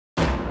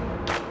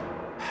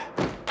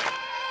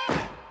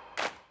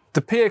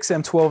The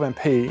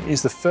PXM-12MP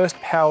is the first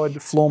powered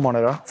floor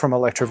monitor from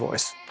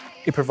Electro-Voice.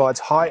 It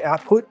provides high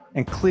output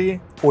and clear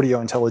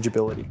audio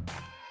intelligibility.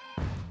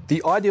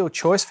 The ideal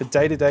choice for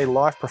day-to-day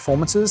live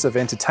performances of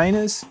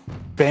entertainers,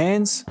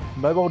 bands,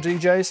 mobile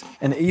DJs,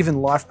 and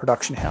even live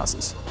production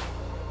houses.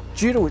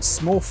 Due to its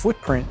small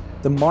footprint,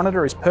 the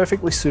monitor is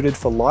perfectly suited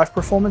for live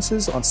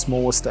performances on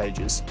smaller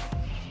stages.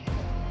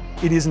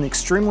 It is an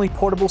extremely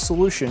portable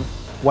solution,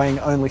 weighing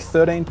only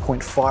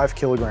 13.5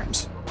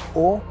 kilograms,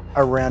 or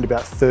around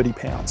about 30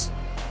 pounds.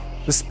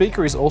 The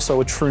speaker is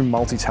also a true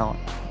multi-talent.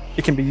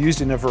 It can be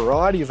used in a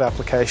variety of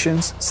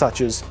applications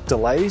such as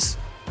delays,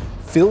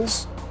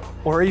 fills,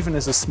 or even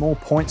as a small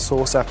point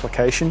source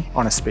application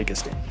on a speaker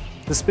stand.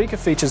 The speaker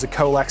features a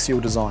coaxial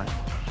design,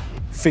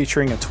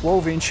 featuring a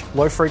 12-inch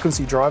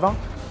low-frequency driver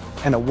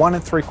and a 1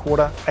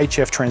 3/4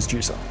 HF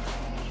transducer.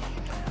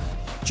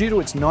 Due to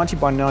its 90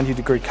 by 90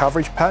 degree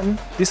coverage pattern,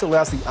 this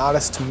allows the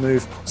artist to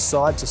move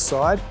side to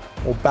side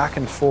or back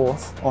and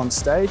forth on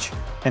stage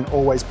and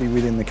always be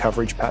within the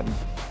coverage pattern.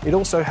 It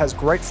also has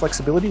great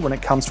flexibility when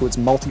it comes to its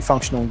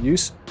multifunctional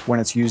use when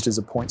it's used as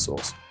a point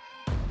source.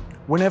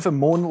 Whenever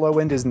more low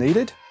end is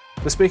needed,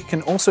 the speaker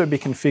can also be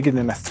configured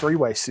in a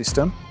three-way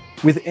system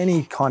with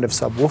any kind of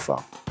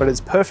subwoofer, but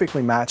it's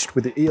perfectly matched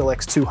with the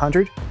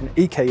ELX200 and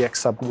EKX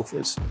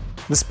subwoofers.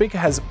 The speaker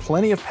has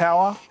plenty of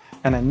power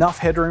and enough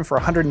headroom for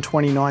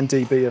 129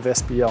 dB of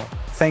SPL,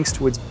 thanks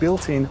to its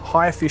built-in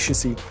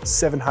high-efficiency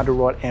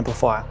 700-watt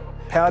amplifier,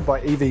 powered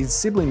by EV's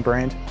sibling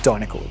brand,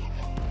 Dynacord.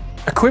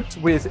 Equipped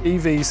with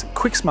EV's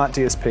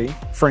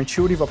QuickSmartDSP for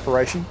intuitive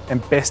operation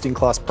and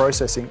best-in-class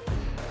processing,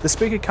 the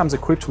speaker comes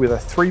equipped with a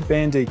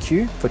 3-band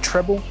EQ for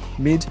treble,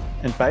 mid,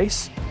 and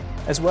bass,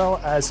 as well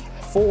as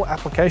 4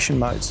 application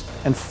modes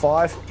and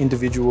 5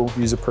 individual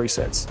user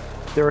presets.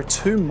 There are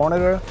 2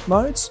 monitor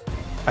modes,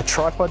 a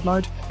tripod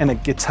mode, and a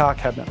guitar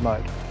cabinet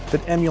mode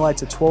that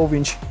emulates a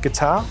 12-inch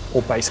guitar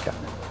or bass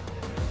cabinet.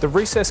 The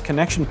recessed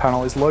connection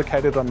panel is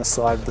located on the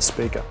side of the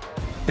speaker.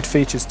 It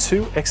features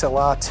 2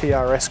 XLR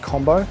TRS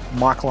combo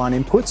mic line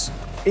inputs,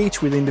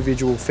 each with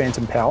individual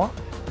phantom power,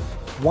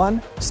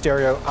 1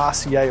 stereo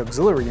RCA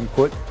auxiliary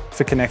input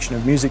for connection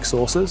of music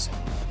sources,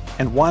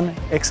 and 1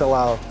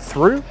 XLR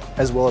through,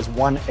 as well as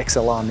 1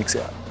 XLR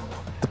mixout.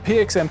 The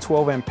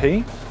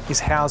PXM-12MP is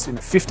housed in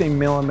a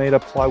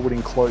 15mm plywood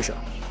enclosure.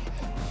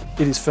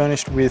 It is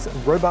furnished with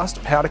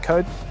robust powder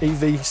coat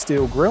EV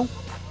steel grille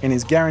and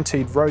is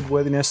guaranteed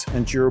roadworthiness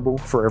and durable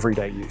for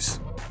everyday use.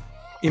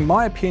 In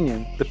my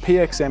opinion, the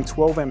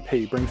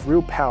PXM-12MP brings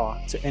real power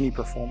to any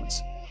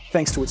performance.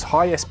 Thanks to its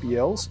high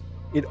SPLs,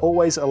 it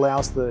always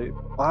allows the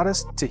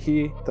artist to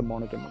hear the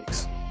monitor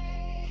mix.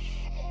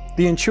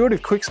 The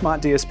intuitive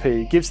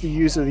QuickSmartDSP gives the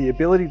user the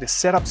ability to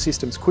set up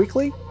systems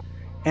quickly,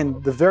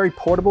 and the very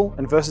portable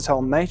and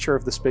versatile nature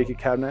of the speaker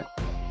cabinet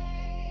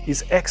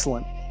is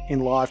excellent in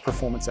live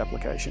performance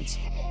applications.